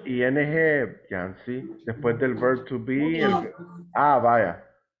 ING, Yancy, después del verb to be. Vaya.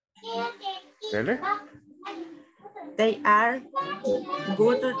 ¿Dele? They are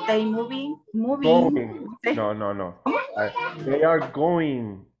good to the movie. Going. No. They are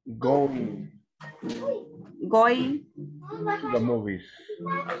going to the movies.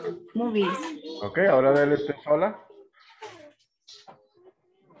 Ok, ahora dele usted sola.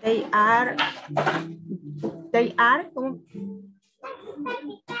 They are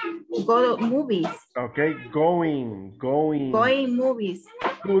go to movies. Ok, going Movies.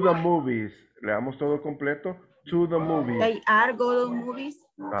 to the movies. Le damos todo completo. To the movies. They are go to movies.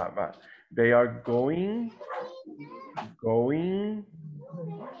 Va. They are going.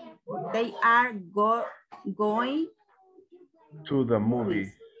 They are going to the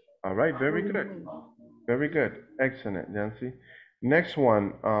movies. All right, very good. Very good. Excellent, Nancy. Next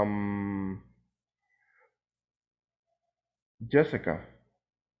one, Jessica.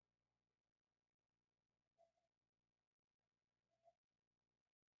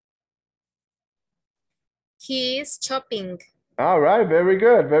 He is shopping. All right, very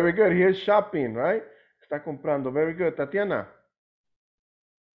good, very good. He is shopping, right? Está comprando. Very good. Tatiana.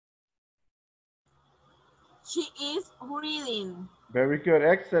 She is reading. Very good.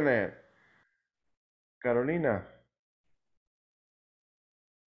 Excellent. Carolina.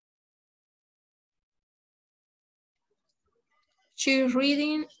 She's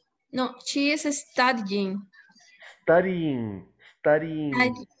reading. No, she is studying. Studying.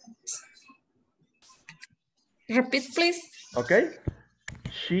 Repeat, please. Okay.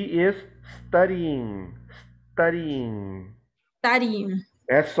 She is studying.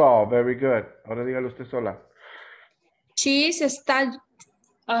 Eso, very good. Ahora dígalo usted sola. She is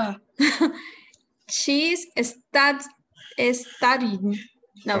she's studying.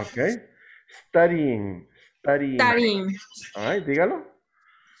 No. Okay. Studying. All right, dígalo.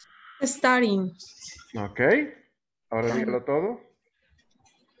 Studying. Okay. Ahora dígalo todo.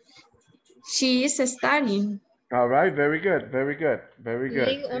 She is studying. All right, very good.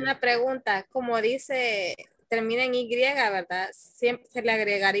 Y una pregunta, como dice, termina en Y, ¿verdad? ¿Siempre se le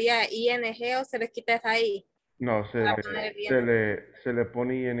agregaría ING o se le quita esa I? No, se le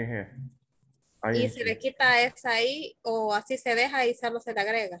pone ING. ¿Y se le quita esa I o así se deja y solo se le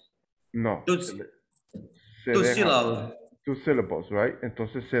agrega? No. Two syllables. Two syllables, right?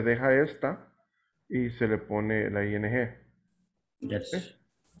 Entonces se deja esta y se le pone la ING. Yes. ¿Okay?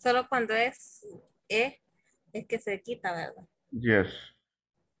 Solo cuando es E es que se quita, ¿verdad? Yes.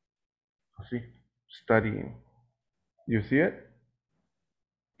 Así. Studying. You see it?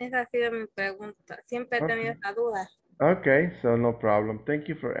 Esa ha sido mi pregunta. Siempre he tenido esa duda. Okay, so no problem. Thank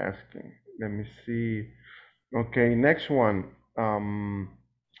you for asking. Let me see. Okay, next one.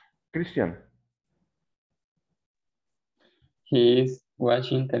 Christian. He is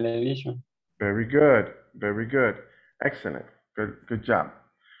watching television. Very good. Excellent. Good job.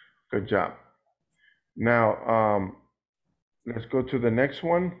 Now, let's go to the next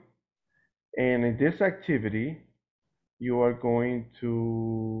one. And in this activity, you are going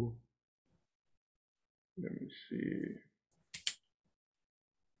to, let me see.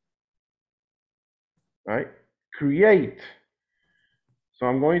 Right? Create. So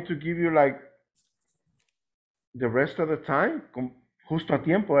I'm going to give you like the rest of the time, justo a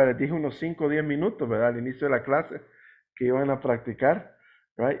tiempo, les dije unos 5 o 10 minutos, ¿verdad? Al inicio de la clase que iban a practicar,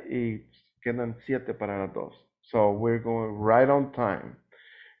 right? Y quedan 7 para las 2. So we're going right on time.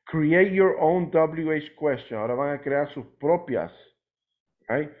 Create your own WH question. Ahora van a crear sus propias,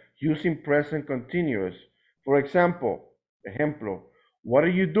 right? Using present continuous. For example, ejemplo, what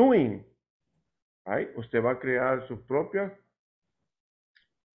are you doing? Right? Usted va a crear sus propias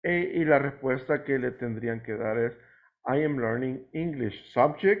Y la respuesta que le tendrían que dar es I am learning English.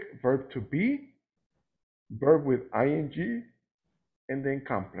 Subject, verb to be, verb with ing, and then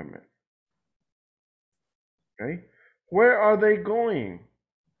complement. Okay? Where are they going?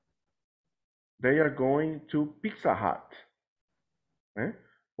 They are going to Pizza Hut. ¿Eh?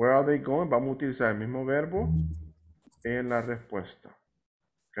 Where are they going? Vamos a utilizar el mismo verbo en la respuesta.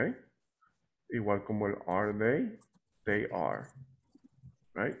 Okay? Igual como el are they are.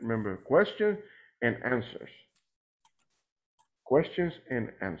 Right? Remember, questions and answers. Questions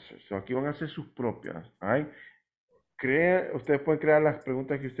and answers. So aquí van a ser sus propias. Right? Ustedes pueden crear las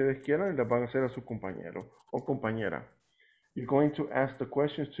preguntas que ustedes quieran y las van a hacer a su compañero o compañera. You're going to ask the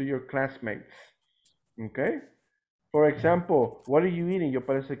questions to your classmates. Okay? For example, what are you eating? Yo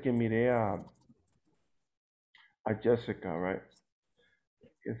parece que miré a Jessica, right?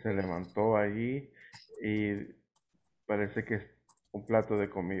 Que se levantó allí y parece que es un plato de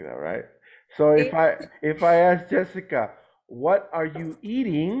comida, right? So if I ask Jessica, what are you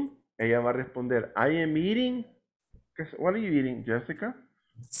eating? Ella va a responder, I am eating. What are you eating, Jessica?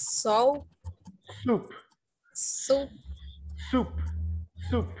 Soup. Soup. Soup. Soup.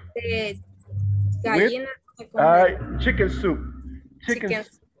 Soup. De gallina. Chicken soup. Chicken.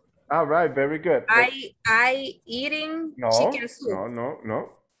 All right, very good. I eating chicken soup. No.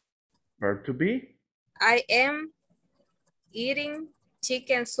 Verb to be. I am eating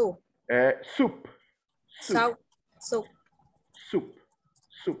chicken soup. Soup.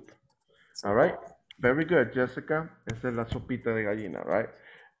 Soup. All right. Very good, Jessica. Esa es la sopita de gallina, right?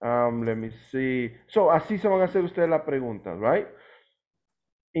 Let me see. So, así se van a hacer ustedes las preguntas, right?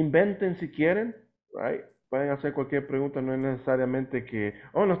 Inventen si quieren, right? Pueden hacer cualquier pregunta, no es necesariamente que,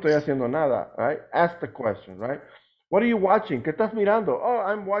 oh, no estoy haciendo nada, right? Ask the question, right? What are you watching? ¿Qué estás mirando? Oh,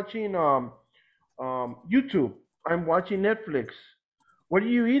 I'm watching YouTube. I'm watching Netflix. What are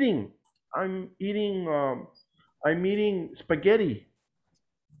you eating? I'm eating spaghetti.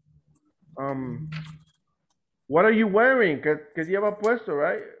 What are you wearing? ¿Qué lleva puesto,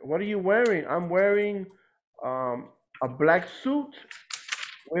 right? What are you wearing? I'm wearing a black suit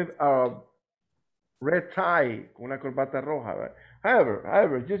with a red tie, con una corbata roja, right? However, I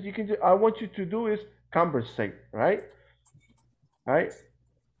want you to do is conversate, right? Right?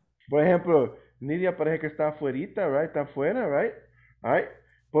 Por ejemplo, Nidia parece que está afuerita, right? Está afuera, right? Right?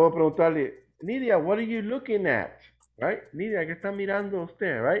 Puedo preguntarle, Nidia, what are you looking at? Right? Nidia, ¿qué está mirando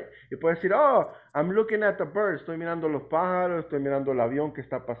usted? Right? Y puede decir, oh, I'm looking at the birds. Estoy mirando los pájaros, estoy mirando el avión que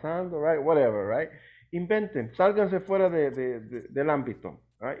está pasando, right? Whatever, right? Inventen, sálganse fuera del ámbito,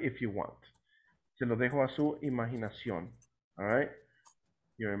 right? If you want. Se lo dejo a su imaginación, all right?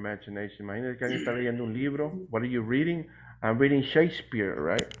 Your imagination. Imagínate que alguien está leyendo un libro. What are you reading? I'm reading Shakespeare,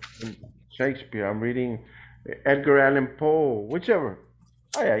 right? Shakespeare. I'm reading Edgar Allan Poe, whichever.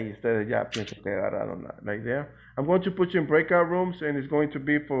 Ahí ustedes ya pienso que agarraron la idea. I'm going to put you in breakout rooms and it's going to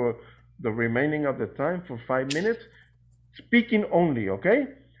be for the remaining of the time, for 5 minutes. Speaking only, okay?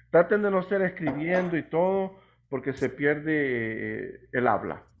 Traten de no estar escribiendo y todo porque se pierde el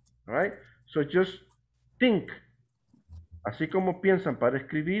habla, all right? So just think. Así como piensan para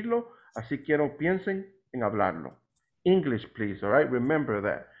escribirlo, así quiero piensen en hablarlo. English, please, all right? Remember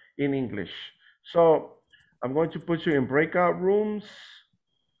that, in English. So, I'm going to put you in breakout rooms,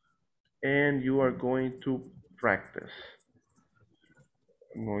 and you are going to practice.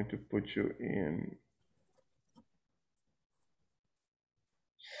 I'm going to put you in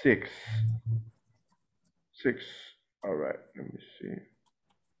 6. All right, let me see.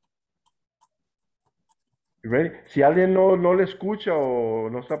 Ready? Si alguien no le escucha o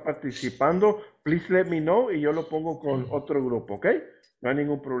no está participando, please let me know y yo lo pongo con otro grupo, ¿ok? No hay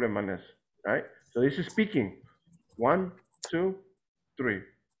ningún problema en eso. All right? So this is speaking. 1, 2, 3.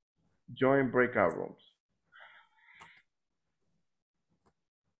 Join breakout rooms.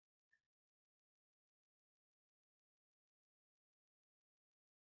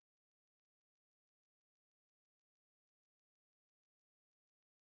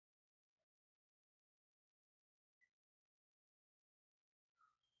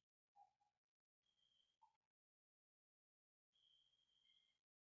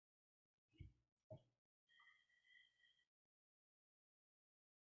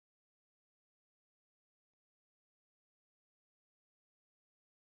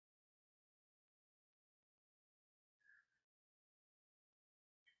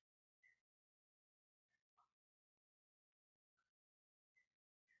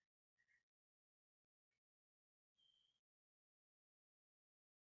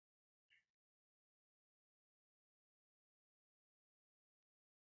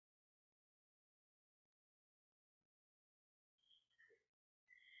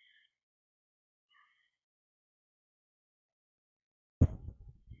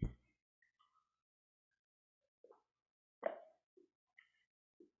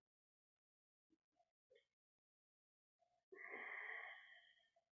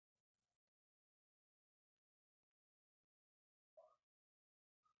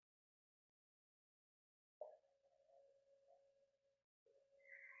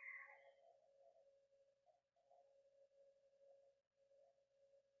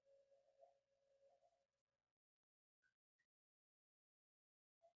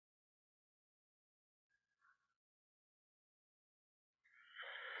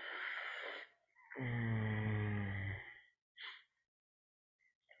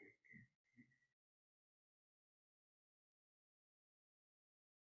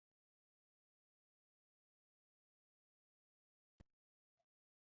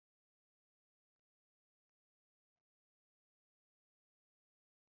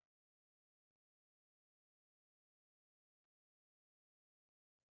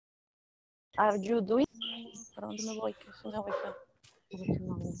 are you doing? ¿Para dónde me voy? Que se me voy acá.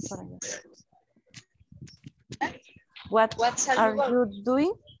 Para allá. What are you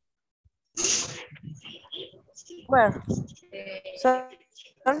doing? Where? Sorry,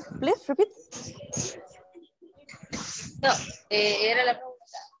 please repeat. No, era la pregunta.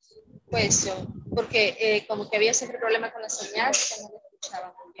 Question, porque como que había siempre problema con la señal, que no la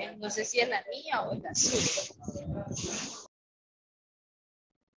escuchaba muy bien. No sé si es la mía o es la suya.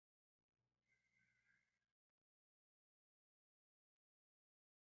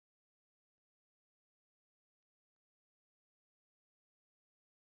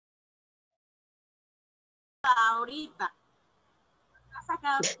 Ahorita.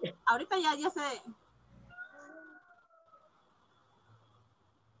 Ahorita ya se...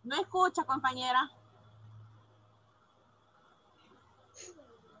 No escucha, compañera.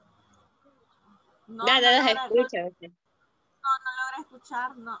 No, No logra, escucha. no logra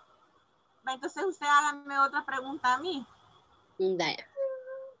escuchar, no. Entonces usted hágame otra pregunta a mí. Vaya.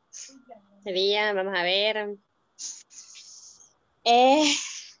 Sería, vamos a ver.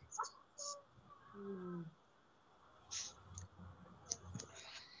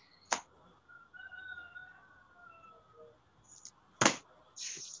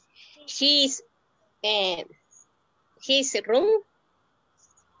 His room.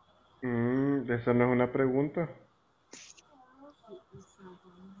 Esa no es una pregunta.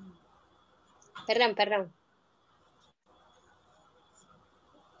 Perdón.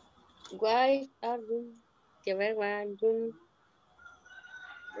 Why are you? Que ver, why are you?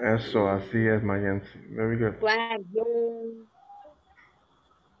 Eso, así es, Mayensi. Very good. Why are you?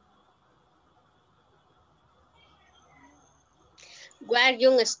 What are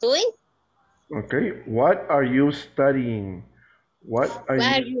you studying? Okay. What are you studying? What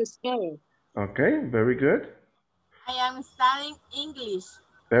are you studying? Okay, very good. I am studying English.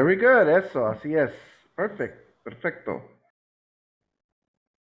 Very good, eso, así es. Perfect, perfecto.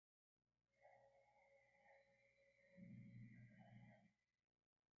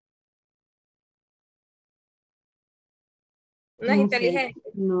 No es inteligente.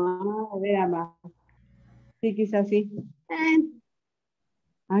 No, a ver, ama. Sí, quizás sí.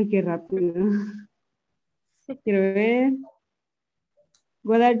 Ay, qué rápido. Quiero ver.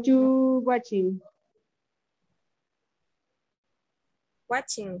 What are you watching?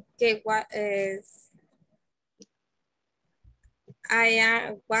 Watching. Que I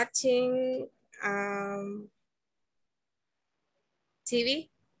am watching TV.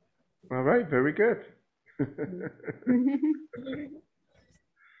 All right, very good.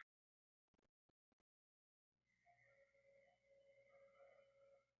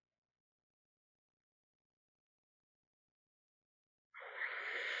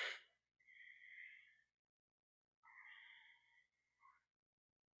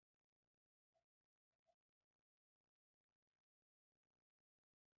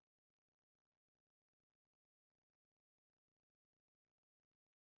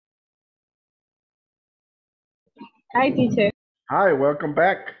 Hi, teacher. Hi, welcome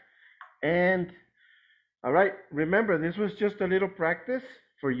back. And all right, remember, this was just a little practice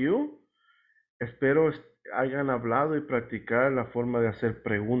for you. Espero hayan hablado y practicar la forma de hacer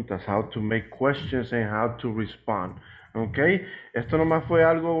preguntas, how to make questions and how to respond. Okay, esto nomás fue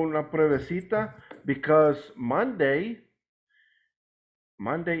algo, una pruebecita, because Monday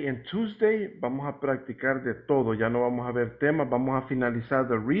and Tuesday vamos a practicar de todo, ya no vamos a ver temas, vamos a finalizar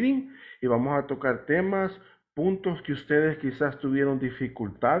the reading y vamos a tocar temas, puntos que ustedes quizás tuvieron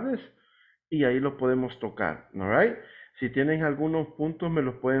dificultades y ahí los podemos tocar, alright? Si tienen algunos puntos me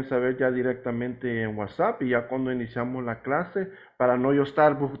los pueden saber ya directamente en WhatsApp y ya cuando iniciamos la clase para no yo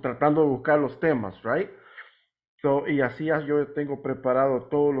estar tratando de buscar los temas, right? So, y así yo tengo preparado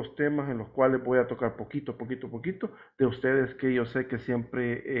todos los temas en los cuales voy a tocar poquito de ustedes que yo sé que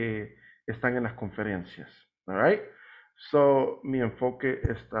siempre están en las conferencias. All right? So, mi enfoque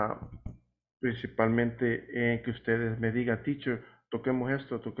está principalmente en que ustedes me digan, teacher, toquemos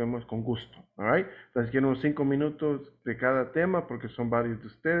esto, toquemos con gusto. All right? Entonces quiero unos 5 minutos de cada tema porque son varios de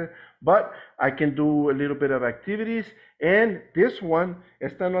ustedes. But I can do a little bit of activities. And this one,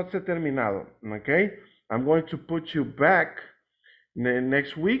 esta no se ha terminado. Okay? I'm going to put you back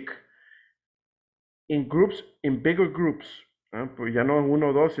next week in groups, in bigger groups. Pues ya no en 1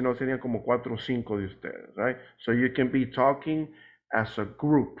 o 2, sino serían como 4 o 5 de ustedes, right? So you can be talking as a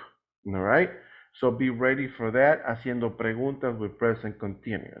group, all right? So be ready for that, haciendo preguntas with present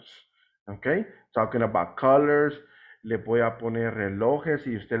continuous, okay? Talking about colors, le voy a poner relojes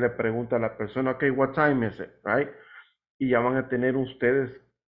y usted le pregunta a la persona, okay, what time is it, right? Y ya van a tener ustedes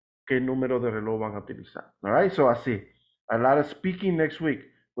qué número de reloj van a utilizar. All right, so así. A lot of speaking next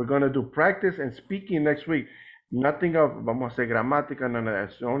week. We're going to do practice and speaking next week. Nothing of, vamos a hacer gramática, none of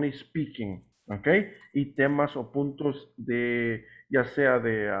that. It's only speaking, okay? Y temas o puntos de, ya sea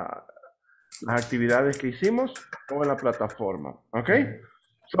de las actividades que hicimos o en la plataforma, okay?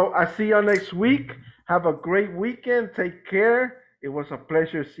 So I see y'all next week. Have a great weekend. Take care. It was a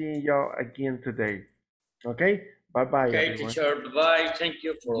pleasure seeing y'all again today. Okay? Bye-bye, Okay, everyone. teacher. Bye. Thank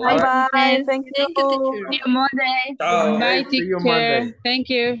you for Bye-bye. Thank you. Thank you, teacher. See you Monday. Ciao. Bye, See you teacher. Monday. Thank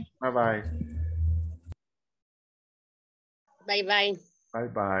you. Bye-bye. Bye-bye.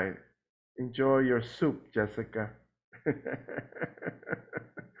 Bye-bye. Enjoy your soup, Jessica.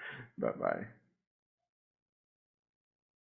 Bye-bye.